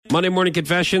Monday Morning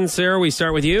Confession. Sarah, we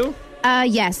start with you.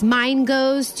 Yes, mine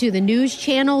goes to the news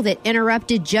channel that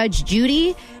interrupted Judge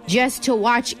Judy just to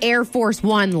watch Air Force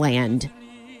One land.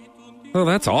 Oh,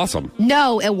 that's awesome.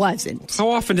 No, it wasn't.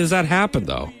 How often does that happen,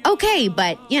 though? Okay,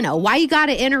 but, why you got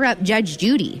to interrupt Judge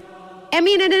Judy? I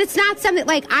mean, and it's not something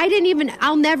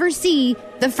I'll never see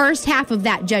the first half of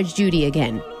that Judge Judy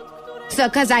again. So,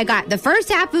 because I got the first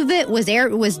half of it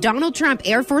was Donald Trump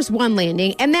Air Force One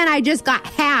landing, and then I just got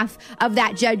half of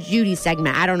that Judge Judy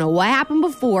segment. I don't know what happened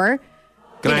before.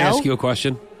 Can I ask you a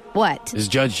question? What? Is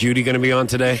Judge Judy going to be on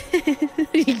today?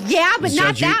 Yeah, but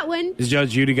not that one. Is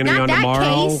Judge Judy going to be on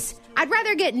tomorrow? Case. I'd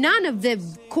rather get none of the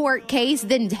court case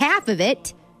than half of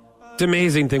it. It's an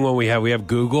amazing thing when we have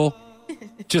Google.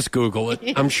 Just Google it.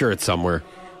 I'm sure it's somewhere.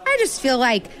 I just feel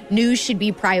like news should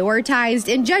be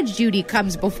prioritized, and Judge Judy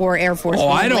comes before Air Force One.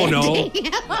 I don't know.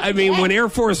 I mean, when Air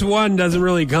Force One doesn't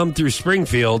really come through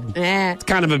Springfield, it's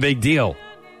kind of a big deal.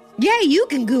 Yeah, you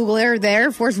can Google the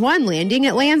Air Force One landing.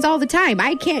 It lands all the time.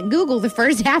 I can't Google the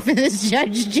first half of this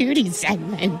Judge Judy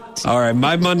segment. All right,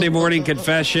 my Monday morning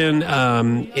confession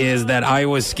is that I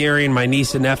was scaring my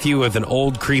niece and nephew with an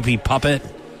old creepy puppet.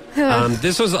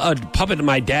 This was a puppet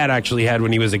my dad actually had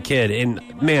when he was a kid.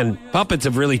 And, man, puppets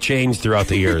have really changed throughout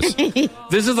the years.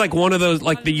 This is like one of those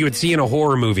like that you would see in a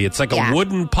horror movie. It's like a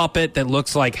wooden puppet that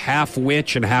looks like half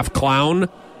witch and half clown.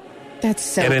 That's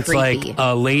so And it's creepy. like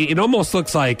a lady. It almost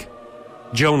looks like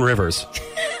Joan Rivers.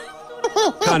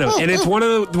 Kind of. And it's one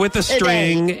of the, with a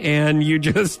string, and you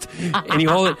just, and you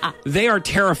hold it. They are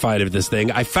terrified of this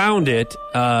thing. I found it.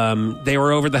 They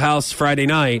were over at the house Friday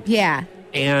night. Yeah.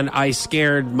 And I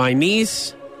scared my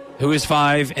niece, who is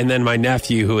 5, and then my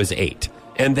nephew, who is 8.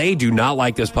 And they do not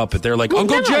like this puppet. They're like,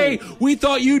 Uncle Jay, we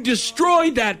thought you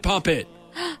destroyed that puppet.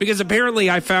 Because apparently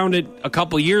I found it a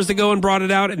couple years ago and brought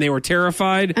it out, and they were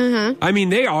terrified. I mean,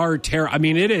 they are terrified. I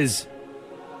mean, it is.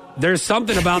 There's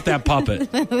something about that puppet.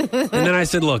 And then I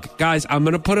said, look, guys, I'm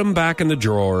going to put him back in the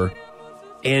drawer.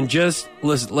 And just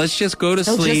let's just go to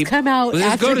sleep. Just come out.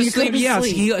 Let's after go to you sleep. Go to Yes,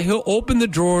 sleep. he'll open the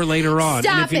drawer later on.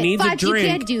 Stop and if he needs a drink,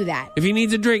 you can't do that. If he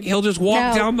needs a drink, he'll just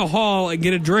walk down the hall and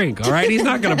get a drink. All right, he's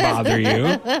not going to bother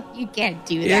you. You can't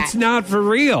do that. It's not for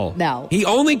real. No, he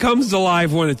only comes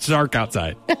alive when it's dark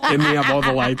outside and we have all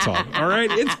the lights on. All right,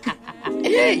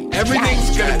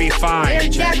 everything's going to be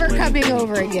fine. They're never coming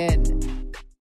over again.